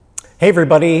Hey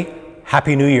everybody,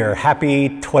 Happy New Year, Happy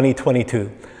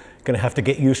 2022. Gonna have to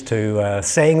get used to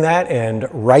saying that and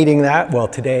writing that. Well,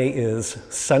 today is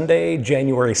Sunday,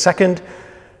 January 2nd,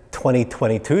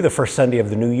 2022, the first Sunday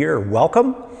of the new year.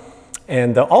 Welcome.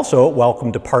 And also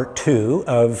welcome to part 2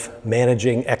 of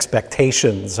Managing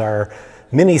Expectations, our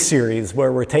mini-series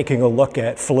where we're taking a look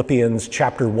at Philippians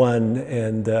chapter 1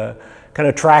 and kind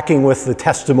of tracking with the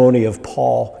testimony of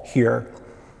Paul here.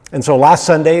 And so last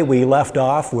Sunday we left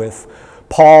off with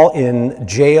Paul in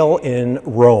jail in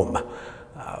Rome.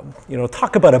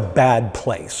 Talk about a bad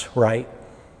place, right?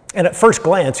 And at first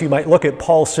glance, you might look at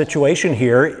Paul's situation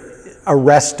here,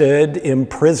 arrested,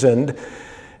 imprisoned,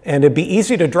 and it'd be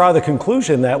easy to draw the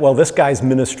conclusion that, well, this guy's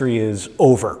ministry is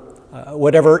over.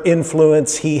 Whatever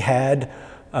influence he had,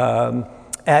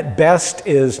 at best,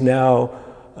 is now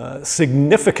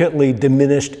significantly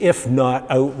diminished, if not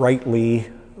outrightly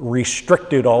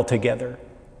restricted altogether.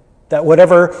 That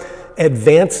whatever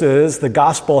advances the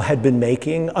gospel had been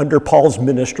making under Paul's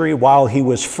ministry while he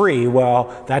was free,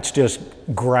 well, that's just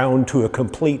ground to a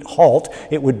complete halt.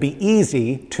 It would be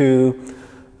easy to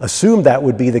assume that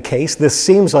would be the case. This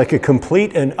seems like a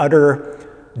complete and utter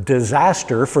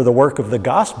disaster for the work of the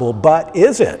gospel, but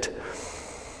is it?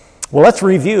 Well, let's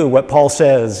review what Paul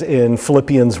says in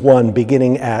Philippians 1,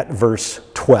 beginning at verse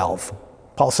 12.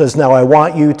 Paul says, "Now I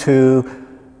want you to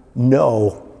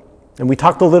know," and we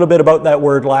talked a little bit about that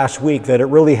word last week, that it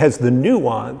really has the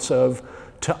nuance of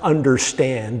to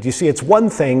understand. You see, it's one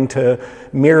thing to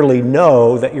merely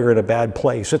know that you're in a bad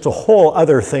place. It's a whole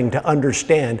other thing to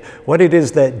understand what it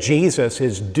is that Jesus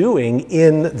is doing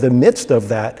in the midst of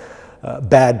that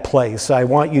bad place. I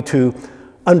want you to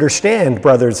understand,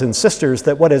 brothers and sisters,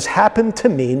 that what has happened to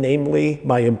me, namely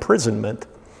my imprisonment,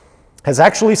 has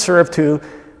actually served to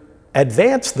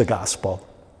advance the gospel.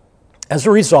 As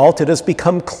a result, it has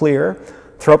become clear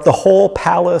throughout the whole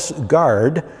palace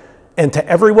guard and to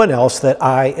everyone else that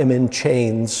I am in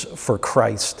chains for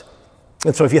Christ.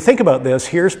 And so if you think about this,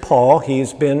 here's Paul.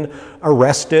 He's been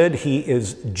arrested. He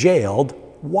is jailed.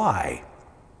 Why?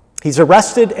 He's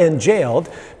arrested and jailed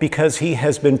because he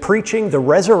has been preaching the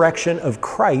resurrection of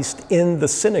Christ in the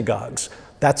synagogues.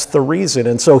 That's the reason.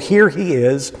 And so here he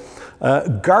is,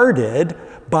 guarded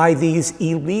by these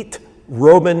elite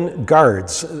Roman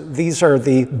guards. These are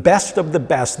the best of the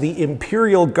best, the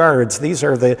imperial guards. These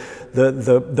are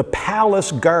the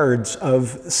palace guards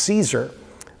of Caesar.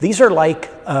 These are like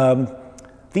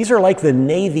the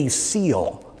Navy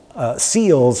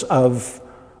SEALs of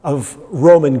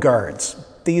Roman guards.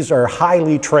 These are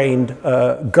highly trained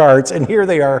guards, and here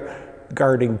they are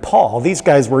guarding Paul. These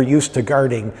guys were used to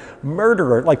guarding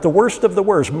murderers, like the worst of the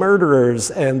worst,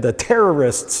 murderers and the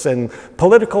terrorists and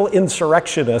political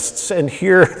insurrectionists, and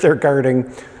here they're guarding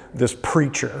this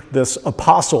preacher, this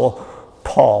apostle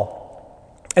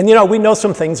Paul. And we know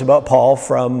some things about Paul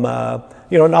from,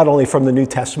 not only from the New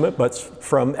Testament, but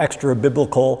from extra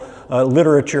biblical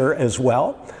literature as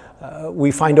well.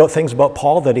 We find out things about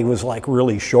Paul that he was like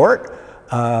really short,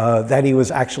 that he was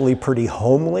actually pretty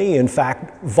homely. In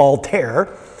fact, Voltaire,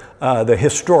 the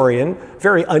historian,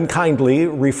 very unkindly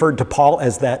referred to Paul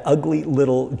as that ugly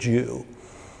little Jew.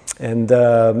 And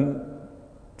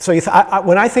so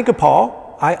when I think of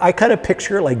Paul, I kind of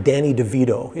picture like Danny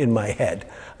DeVito in my head.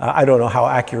 I don't know how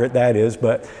accurate that is,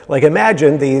 but like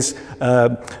imagine these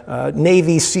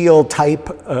Navy SEAL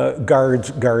type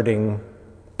guards guarding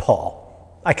Paul.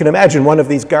 I can imagine one of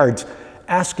these guards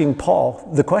asking Paul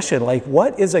the question, like,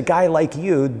 what is a guy like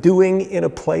you doing in a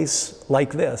place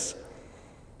like this?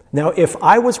 Now, if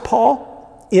I was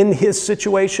Paul in his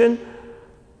situation,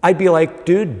 I'd be like,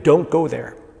 dude, don't go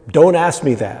there. Don't ask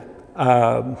me that.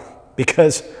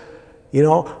 Because,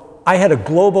 I had a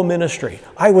global ministry.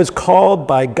 I was called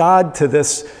by God to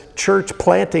this church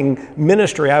planting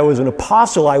ministry. I was an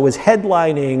apostle. I was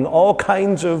headlining all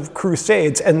kinds of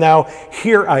crusades. And now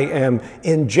here I am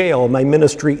in jail. My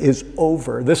ministry is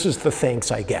over. This is the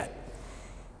thanks I get.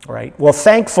 All right. Well,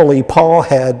 thankfully, Paul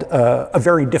had a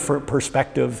very different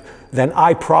perspective than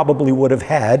I probably would have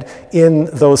had in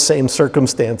those same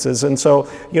circumstances. And so,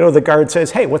 the guard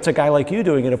says, hey, what's a guy like you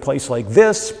doing in a place like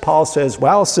this? Paul says,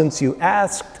 well, since you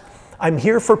asked, I'm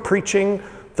here for preaching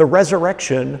the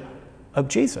resurrection of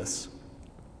Jesus.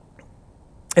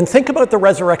 And think about the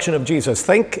resurrection of Jesus.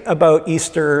 Think about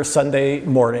Easter Sunday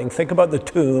morning. Think about the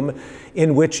tomb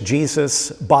in which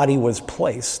Jesus' body was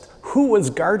placed. Who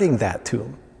was guarding that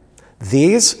tomb?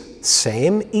 These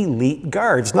same elite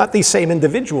guards, not these same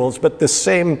individuals, but the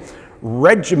same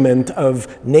regiment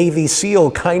of Navy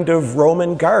SEAL kind of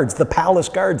Roman guards, the palace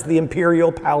guards, the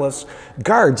imperial palace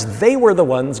guards. They were the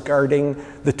ones guarding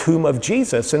the tomb of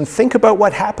Jesus. And think about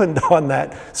what happened on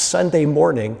that Sunday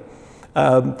morning.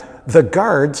 The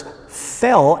guards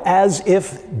fell as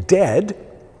if dead.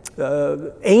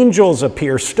 Angels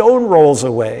appear, stone rolls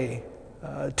away,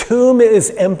 tomb is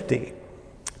empty.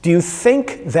 Do you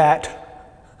think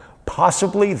that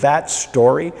possibly that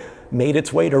story made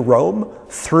its way to Rome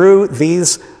through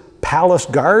these palace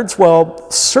guards? Well,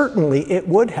 certainly it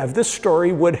would have. This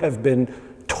story would have been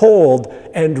told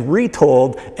and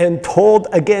retold and told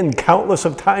again countless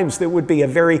of times. There would be a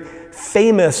very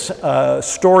famous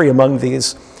story among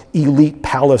these elite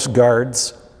palace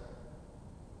guards.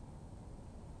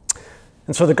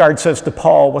 And so the guard says to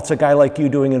Paul, "What's a guy like you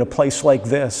doing in a place like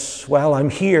this?" "Well, I'm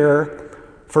here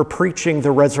for preaching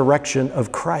the resurrection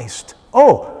of Christ."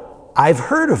 "Oh, I've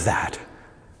heard of that.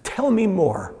 Tell me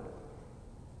more."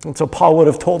 And so Paul would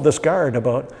have told this guard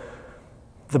about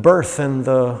the birth and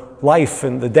the life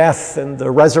and the death and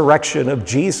the resurrection of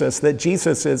Jesus, that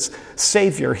Jesus is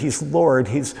Savior, He's Lord,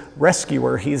 He's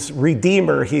Rescuer, He's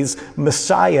Redeemer, He's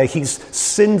Messiah, He's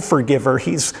Sin Forgiver,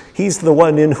 He's the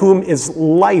one in whom is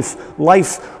life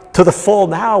to the full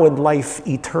now and life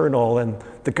eternal. And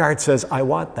the guard says, "I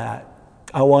want that.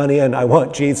 I want in, I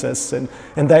want Jesus." And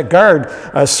that guard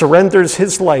surrenders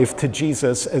his life to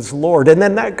Jesus as Lord. And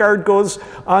then that guard goes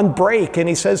on break and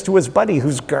he says to his buddy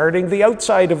who's guarding the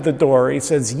outside of the door, he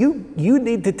says, you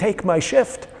need to take my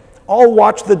shift. I'll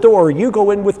watch the door. You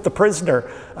go in with the prisoner.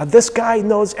 This guy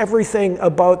knows everything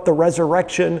about the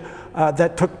resurrection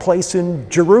that took place in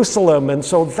Jerusalem. And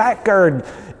so that guard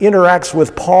interacts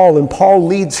with Paul, and Paul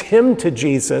leads him to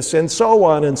Jesus, and so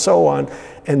on and so on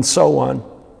and so on.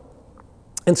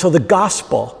 And so the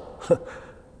gospel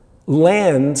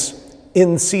lands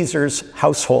in Caesar's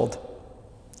household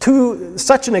to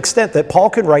such an extent that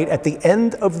Paul can write at the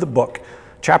end of the book,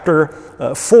 chapter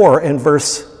 4 and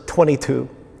verse 22,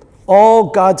 "All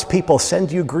God's people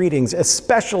send you greetings,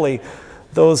 especially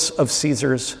those of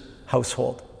Caesar's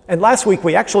household." And last week,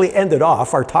 we actually ended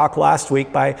off our talk last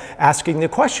week by asking the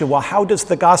question, well, how does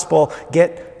the gospel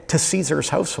get to Caesar's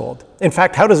household? In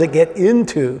fact, how does it get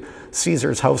into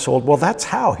Caesar's household? Well, that's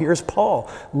how. Here's Paul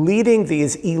leading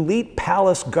these elite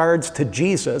palace guards to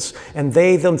Jesus, and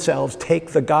they themselves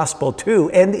take the gospel to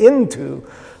and into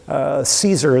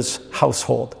Caesar's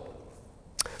household.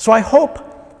 So I hope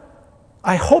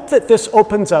that this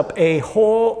opens up a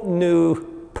whole new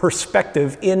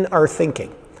perspective in our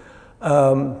thinking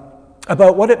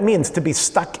about what it means to be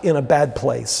stuck in a bad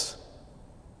place.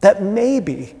 That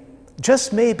maybe,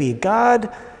 just maybe, God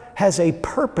has a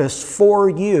purpose for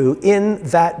you in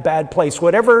that bad place,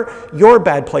 whatever your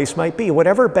bad place might be,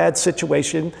 whatever bad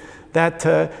situation that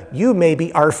you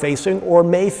maybe are facing or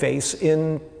may face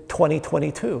in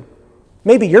 2022.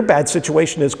 Maybe your bad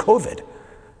situation is COVID.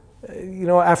 You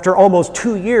know, after almost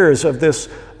 2 years of this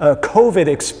COVID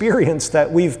experience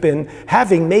that we've been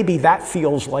having, maybe that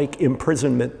feels like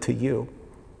imprisonment to you.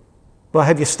 Well,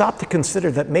 have you stopped to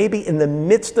consider that maybe in the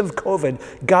midst of COVID,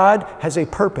 God has a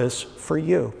purpose for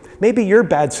you? Maybe your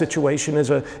bad situation is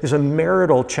a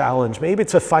marital challenge. Maybe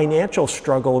it's a financial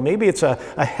struggle. Maybe it's a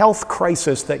health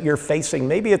crisis that you're facing.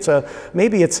 Maybe it's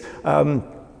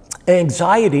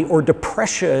anxiety or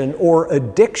depression or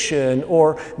addiction,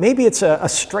 or maybe it's a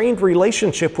strained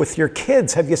relationship with your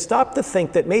kids. Have you stopped to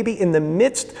think that maybe in the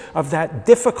midst of that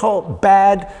difficult,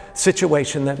 bad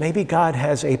situation, that maybe God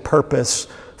has a purpose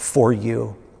for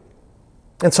you?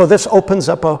 And so this opens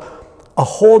up a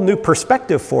whole new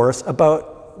perspective for us about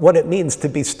what it means to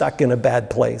be stuck in a bad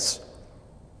place.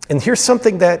 And here's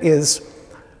something that is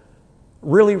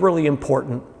really, really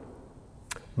important.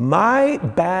 My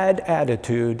bad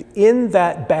attitude in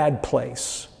that bad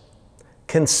place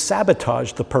can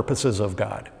sabotage the purposes of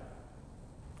God.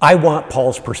 I want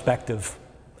Paul's perspective.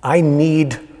 I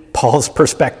need Paul's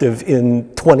perspective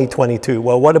in 2022.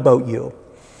 Well, what about you?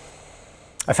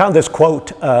 I found this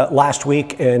quote last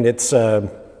week, and it's a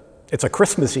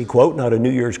Christmassy quote, not a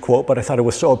New Year's quote, but I thought it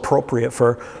was so appropriate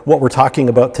for what we're talking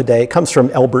about today. It comes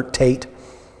from Albert Tate.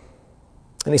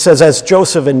 And he says, as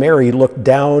Joseph and Mary looked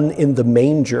down in the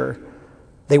manger,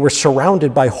 they were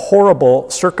surrounded by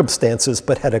horrible circumstances,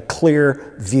 but had a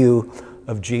clear view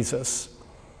of Jesus.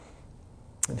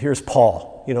 And here's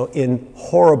Paul, in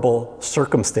horrible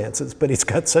circumstances, but he's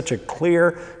got such a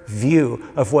clear view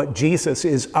of what Jesus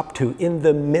is up to in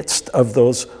the midst of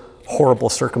those horrible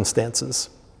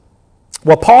circumstances.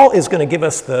 Well, Paul is going to give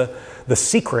us the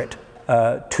secret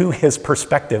to his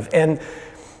perspective.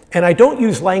 And I don't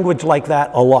use language like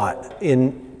that a lot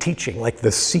in teaching, like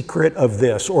the secret of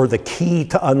this or the key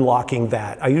to unlocking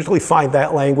that. I usually find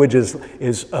that language is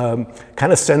kind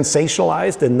of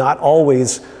sensationalized and not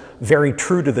always very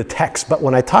true to the text. But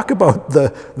when I talk about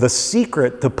the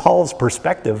secret to Paul's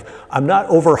perspective, I'm not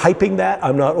overhyping that.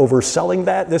 I'm not overselling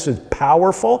that. This is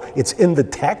powerful. It's in the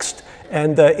text,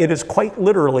 and it is quite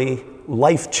literally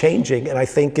life-changing, and I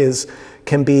think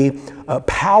can be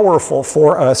powerful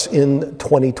for us in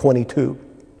 2022.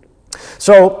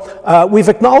 So we've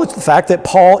acknowledged the fact that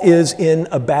Paul is in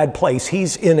a bad place.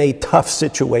 He's in a tough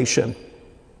situation,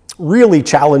 really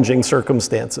challenging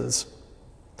circumstances.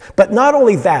 But not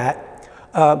only that,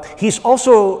 he's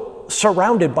also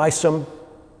surrounded by some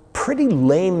pretty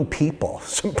lame people,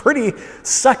 some pretty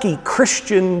sucky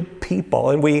Christian people.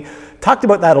 And we talked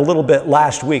about that a little bit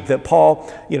last week, that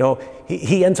Paul,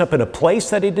 he ends up in a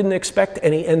place that he didn't expect,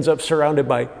 and he ends up surrounded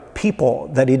by people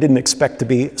that he didn't expect to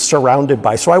be surrounded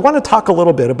by. So I want to talk a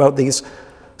little bit about these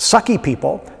sucky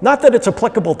people. Not that it's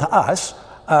applicable to us,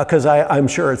 because I'm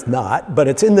sure it's not, but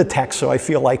it's in the text, so I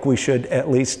feel like we should at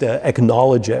least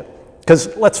acknowledge it.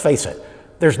 Because let's face it,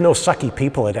 there's no sucky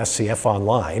people at SCF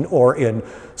Online or in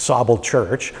Sauble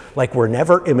Church. Like, we're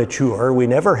never immature. We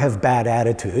never have bad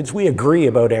attitudes. We agree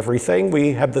about everything.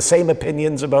 We have the same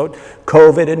opinions about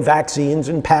COVID and vaccines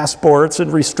and passports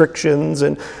and restrictions.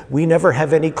 And we never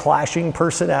have any clashing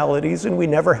personalities, and we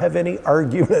never have any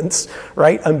arguments,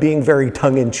 right? I'm being very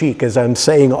tongue-in-cheek as I'm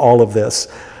saying all of this.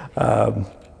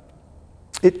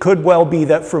 It could well be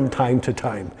that from time to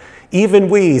time, even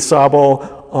we,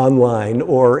 Sauble Online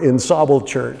or in Sauble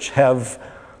Church, have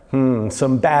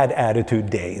some bad attitude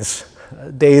days.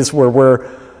 Days where we're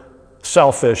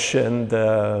selfish and,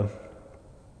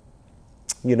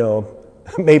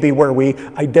 maybe where we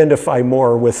identify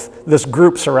more with this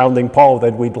group surrounding Paul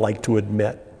than we'd like to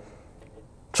admit.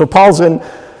 So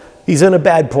he's in a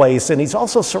bad place, and he's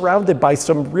also surrounded by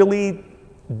some really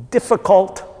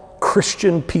difficult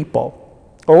Christian people.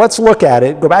 Well, let's look at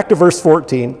it. Go back to verse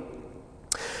 14.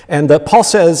 And Paul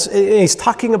says, he's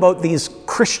talking about these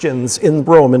Christians in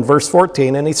Rome in verse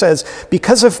 14, and he says,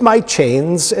 because of my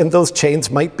chains, and those chains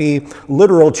might be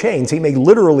literal chains. He may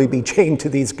literally be chained to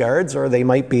these guards, or they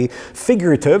might be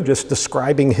figurative, just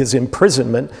describing his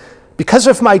imprisonment. Because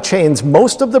of my chains,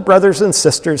 most of the brothers and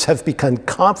sisters have become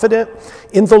confident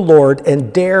in the Lord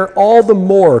and dare all the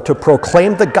more to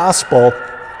proclaim the gospel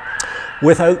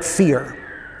without fear.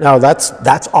 Now,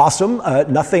 that's awesome.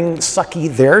 Nothing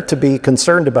sucky there to be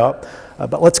concerned about.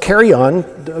 But let's carry on.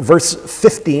 Verse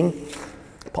 15,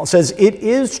 Paul says, it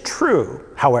is true,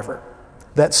 however,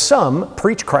 that some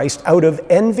preach Christ out of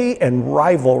envy and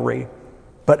rivalry,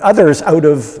 but others out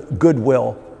of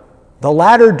goodwill. The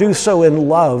latter do so in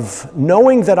love,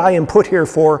 knowing that I am put here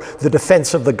for the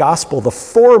defense of the gospel. The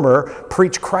former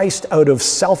preach Christ out of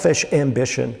selfish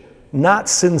ambition, not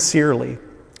sincerely,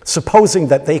 supposing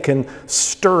that they can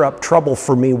stir up trouble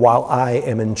for me while I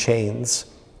am in chains.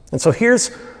 And so here's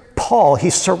Paul.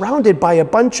 He's surrounded by a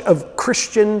bunch of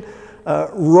Christian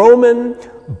Roman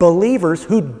believers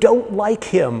who don't like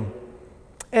him.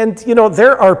 And,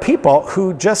 there are people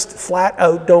who just flat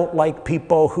out don't like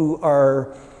people who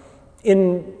are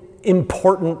in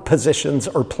important positions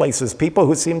or places, people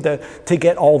who seem to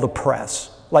get all the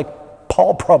press, like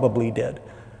Paul probably did.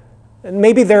 And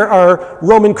maybe there are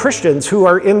Roman Christians who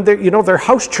are in their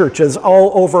house churches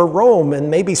all over Rome, and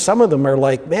maybe some of them are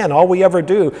like, man, all we ever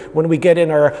do when we get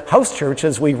in our house church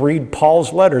is we read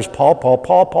Paul's letters.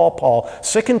 Paul,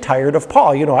 sick and tired of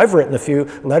Paul. I've written a few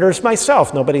letters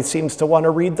myself. Nobody seems to want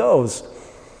to read those.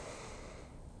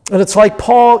 And it's like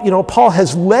Paul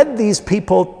has led these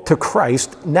people to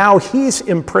Christ. Now he's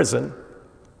in prison.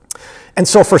 And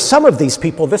so for some of these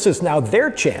people, this is now their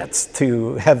chance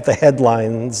to have the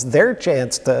headlines, their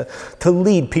chance to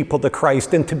lead people to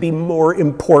Christ and to be more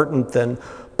important than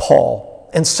Paul.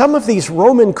 And some of these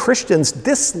Roman Christians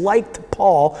disliked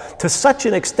Paul to such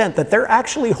an extent that they're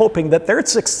actually hoping that their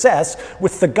success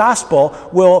with the gospel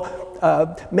will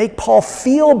make Paul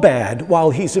feel bad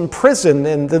while he's in prison,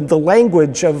 and the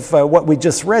language of what we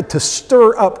just read, to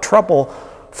stir up trouble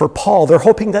for Paul. They're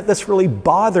hoping that this really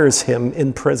bothers him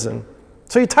in prison.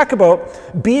 So you talk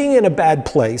about being in a bad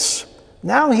place.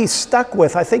 Now he's stuck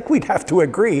with, I think we'd have to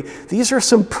agree, these are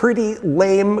some pretty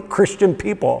lame Christian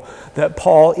people that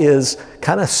Paul is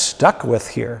kind of stuck with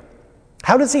here.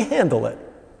 How does he handle it?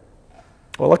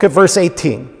 Well, look at verse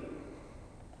 18.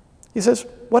 He says,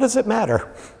 what does it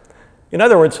matter? In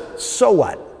other words, so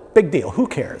what? Big deal. Who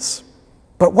cares?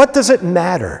 But what does it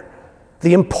matter?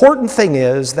 The important thing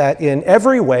is that in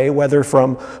every way, whether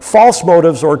from false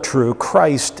motives or true,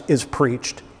 Christ is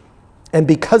preached. And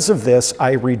because of this,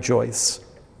 I rejoice.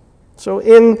 So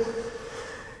in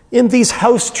in these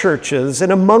house churches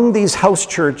and among these house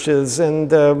churches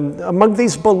and among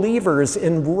these believers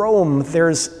in Rome,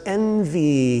 there's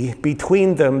envy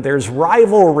between them. There's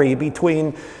rivalry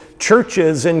between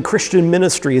churches and Christian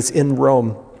ministries in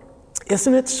Rome.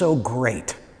 Isn't it so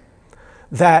great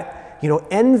that,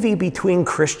 envy between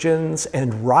Christians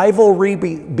and rivalry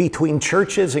between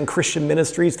churches and Christian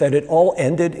ministries, that it all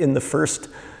ended in the first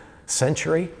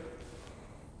century?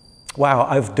 Wow,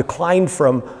 I've declined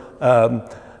from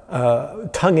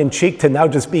tongue-in-cheek to now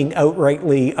just being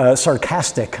outrightly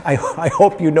sarcastic. I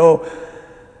hope you know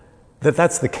that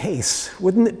that's the case.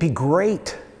 Wouldn't it be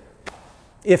great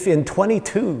if in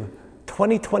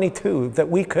 2022, that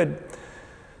we could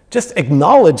just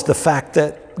acknowledge the fact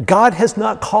that God has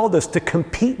not called us to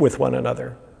compete with one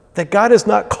another, that God has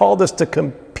not called us to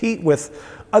compete with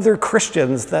other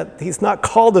Christians, that He's not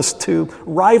called us to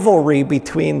rivalry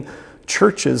between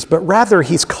churches, but rather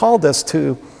He's called us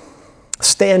to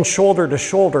stand shoulder to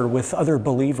shoulder with other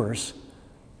believers,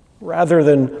 rather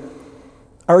than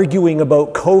arguing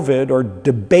about COVID or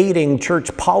debating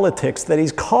church politics, that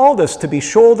He's called us to be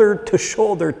shoulder to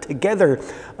shoulder together,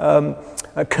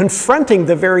 confronting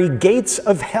the very gates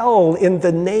of hell in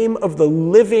the name of the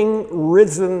living,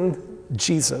 risen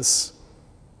Jesus.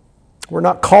 We're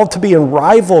not called to be in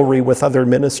rivalry with other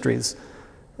ministries.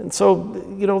 And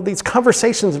so, these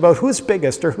conversations about who's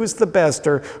biggest or who's the best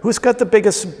or who's got the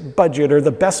biggest budget or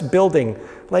the best building,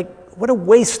 what a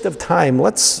waste of time.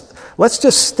 Let's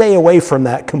just stay away from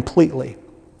that completely.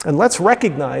 And let's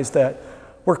recognize that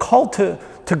we're called to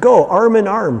go arm in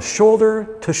arm,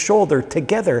 shoulder to shoulder,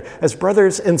 together as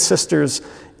brothers and sisters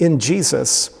in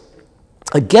Jesus,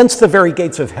 against the very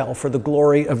gates of hell for the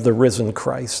glory of the risen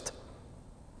Christ.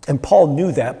 And Paul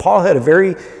knew that. Paul had a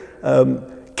very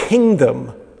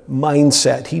kingdom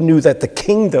mindset. He knew that the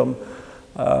kingdom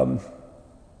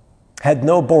had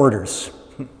no borders.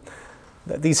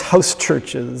 That these house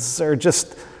churches are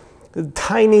just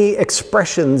tiny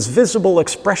expressions, visible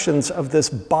expressions of this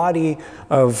body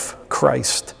of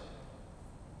Christ.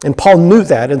 And Paul knew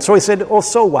that, and so he said, "Oh,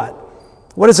 so what?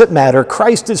 What does it matter?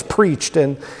 Christ is preached,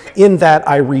 and in that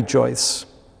I rejoice."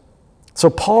 So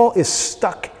Paul is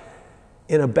stuck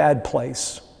in a bad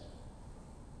place.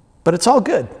 But it's all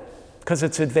good, because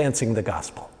it's advancing the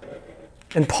gospel.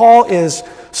 And Paul is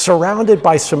surrounded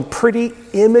by some pretty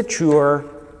immature,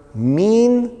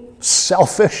 mean,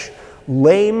 selfish,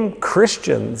 lame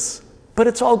Christians, but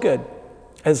it's all good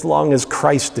as long as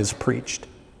Christ is preached.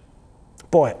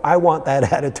 Boy, I want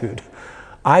that attitude.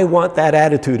 I want that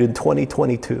attitude in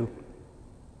 2022.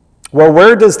 Well,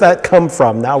 where does that come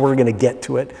from? Now we're going to get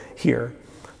to it here.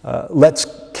 Let's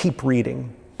keep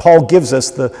reading. Paul gives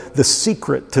us the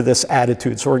secret to this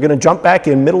attitude. So we're going to jump back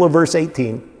in middle of verse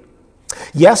 18.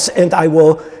 Yes, and I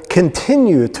will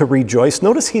continue to rejoice.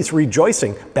 Notice he's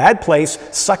rejoicing. Bad place,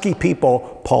 sucky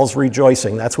people, Paul's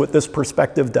rejoicing. That's what this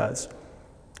perspective does.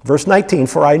 Verse 19,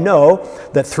 for I know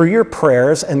that through your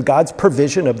prayers and God's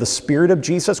provision of the Spirit of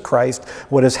Jesus Christ,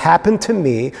 what has happened to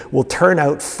me will turn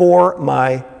out for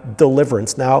my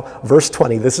deliverance. Now, verse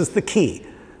 20, this is the key.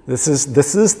 This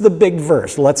is the big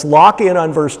verse. Let's lock in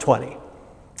on verse 20.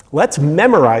 Let's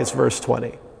memorize verse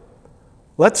 20.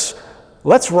 Let's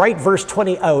write verse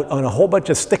 20 out on a whole bunch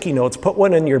of sticky notes. Put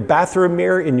one in your bathroom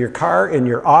mirror, in your car, in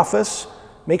your office.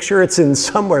 Make sure it's in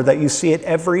somewhere that you see it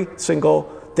every single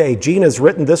day. Gene has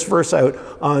written this verse out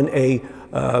on a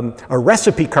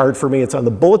recipe card for me. It's on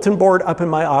the bulletin board up in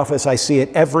my office. I see it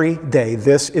every day.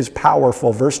 This is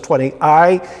powerful. Verse 20,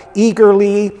 I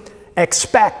eagerly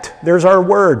expect. There's our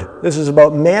word. This is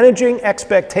about managing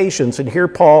expectations. And here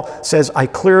Paul says, I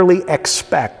clearly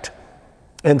expect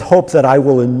and hope that I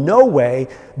will in no way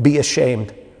be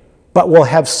ashamed, but will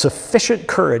have sufficient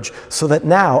courage so that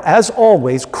now, as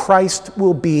always, Christ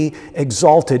will be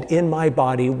exalted in my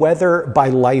body, whether by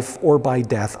life or by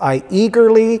death. I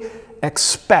eagerly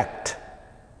expect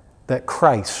that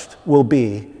Christ will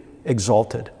be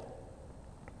exalted.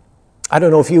 I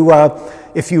don't know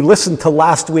if you listened to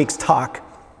last week's talk.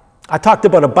 I talked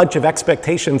about a bunch of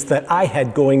expectations that I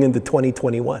had going into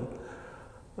 2021.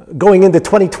 Going into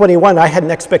 2021, I had an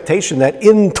expectation that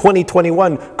in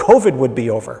 2021, COVID would be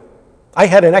over. I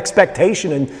had an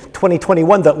expectation in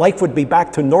 2021 that life would be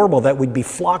back to normal, that we'd be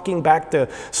flocking back to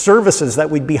services, that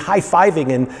we'd be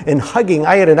high-fiving and hugging.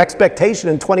 I had an expectation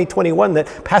in 2021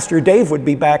 that Pastor Dave would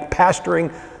be back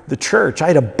pastoring the church. I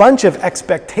had a bunch of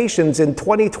expectations in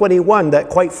 2021 that,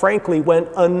 quite frankly, went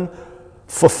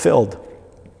unfulfilled.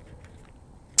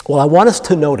 Well, I want us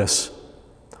to notice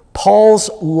Paul's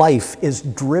life is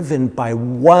driven by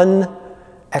one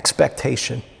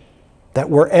expectation, that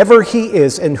wherever he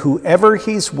is and whoever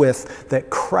he's with, that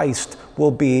Christ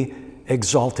will be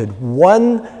exalted.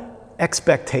 One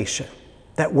expectation,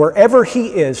 that wherever he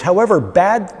is, however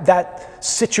bad that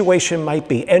situation might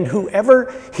be, and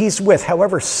whoever he's with,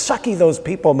 however sucky those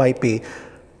people might be,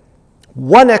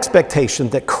 one expectation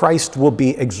that Christ will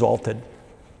be exalted.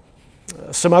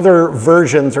 Some other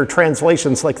versions or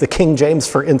translations, like the King James,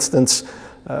 for instance,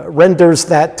 renders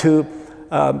that to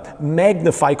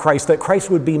magnify Christ, that Christ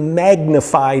would be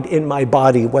magnified in my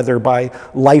body, whether by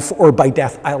life or by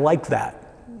death. I like that.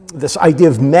 This idea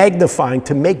of magnifying,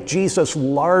 to make Jesus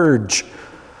large.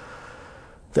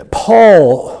 That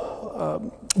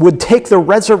Paul would take the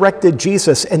resurrected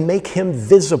Jesus and make him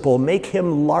visible, make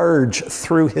him large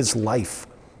through his life.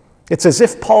 It's as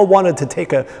if Paul wanted to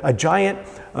take a giant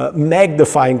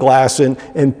magnifying glass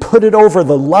and put it over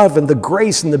the love and the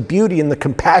grace and the beauty and the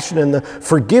compassion and the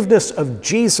forgiveness of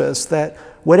Jesus, that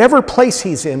whatever place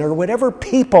he's in or whatever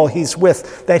people he's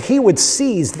with, that he would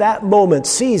seize that moment,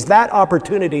 seize that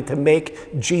opportunity to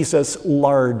make Jesus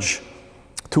large,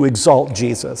 to exalt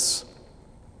Jesus.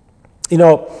 You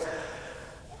know,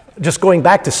 just going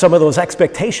back to some of those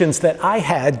expectations that I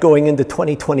had going into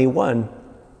 2021,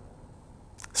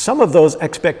 some of those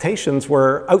expectations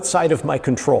were outside of my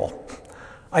control.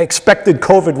 I expected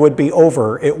COVID would be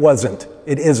over. It wasn't.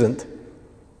 It isn't.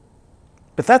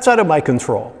 But that's out of my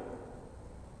control.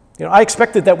 You know, I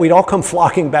expected that we'd all come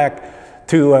flocking back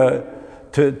to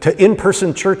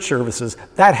in-person church services.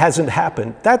 That hasn't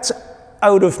happened. That's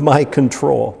out of my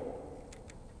control.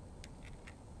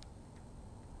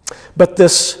 But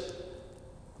this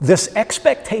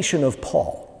expectation of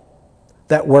Paul,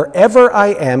 that wherever I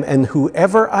am and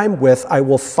whoever I'm with, I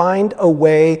will find a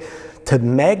way to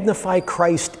magnify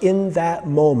Christ in that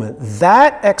moment.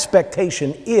 That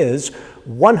expectation is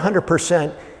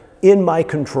 100% in my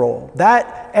control.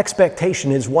 That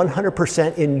expectation is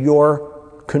 100% in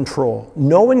your control.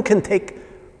 No one can take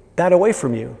that away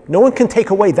from you. No one can take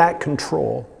away that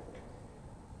control.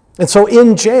 And so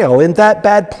in jail, in that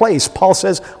bad place, Paul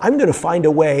says, I'm going to find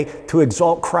a way to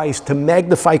exalt Christ, to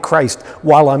magnify Christ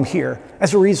while I'm here.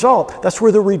 As a result, that's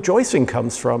where the rejoicing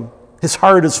comes from. His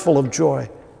heart is full of joy.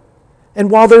 And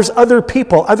while there's other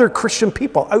people, other Christian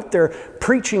people out there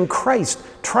preaching Christ,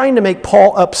 trying to make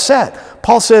Paul upset,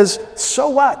 Paul says, so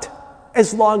what?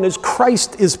 As long as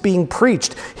Christ is being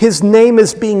preached, his name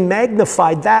is being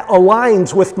magnified, that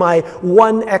aligns with my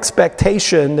one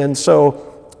expectation. And so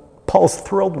Paul's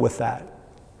thrilled with that.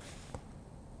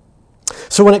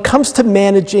 So when it comes to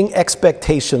managing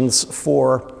expectations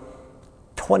for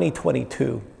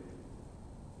 2022,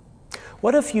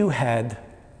 what if you had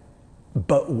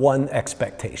but one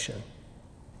expectation?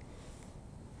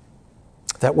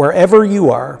 That wherever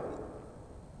you are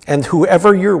and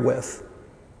whoever you're with,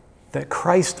 that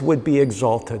Christ would be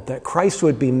exalted, that Christ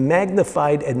would be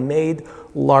magnified and made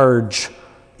large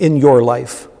in your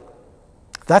life.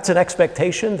 That's an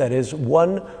expectation that is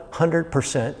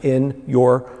 100% in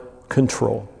your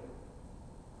control.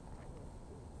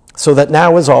 So that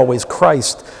now, as always,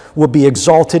 Christ will be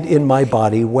exalted in my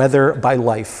body, whether by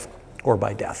life or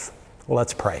by death. Well,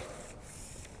 let's pray.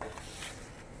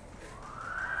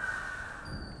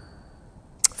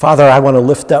 Father, I want to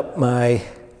lift up my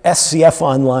SCF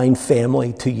Online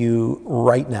family to you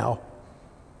right now.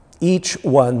 Each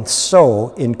one so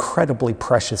incredibly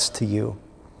precious to you.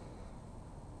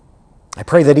 I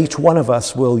pray that each one of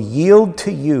us will yield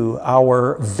to you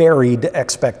our varied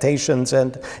expectations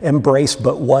and embrace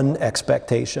but one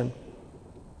expectation.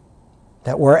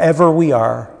 That wherever we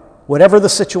are, whatever the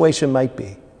situation might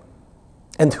be,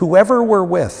 and whoever we're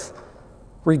with,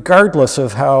 regardless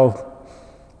of how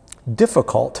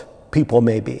difficult people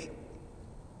may be,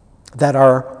 that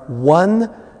our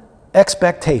one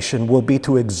expectation will be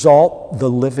to exalt the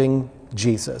living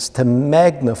Jesus, to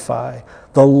magnify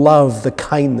the love, the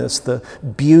kindness, the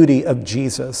beauty of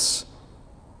Jesus,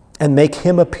 and make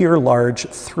him appear large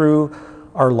through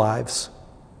our lives.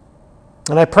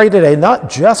 And I pray today, not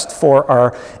just for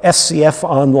our SCF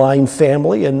Online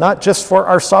family and not just for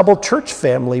our Sauble Church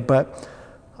family, but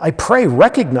I pray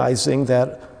recognizing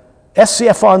that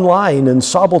SCF Online and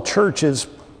Sauble Church is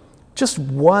just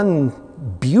one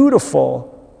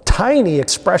beautiful, tiny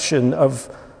expression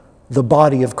of the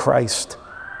body of Christ.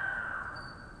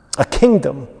 A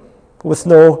kingdom with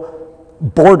no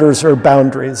borders or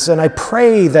boundaries. And I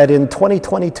pray that in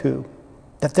 2022,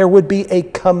 that there would be a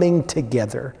coming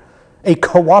together, a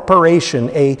cooperation,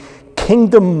 a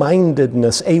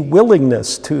kingdom-mindedness, a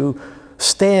willingness to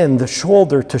stand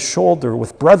shoulder to shoulder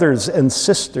with brothers and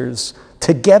sisters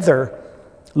together,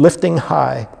 lifting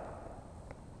high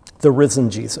the risen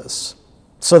Jesus,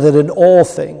 so that in all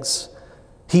things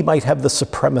he might have the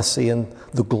supremacy and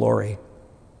the glory.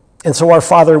 And so, our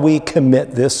Father, we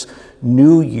commit this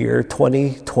new year,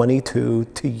 2022,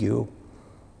 to you.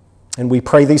 And we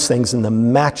pray these things in the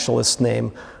matchless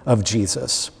name of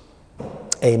Jesus.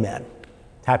 Amen.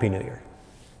 Happy New Year.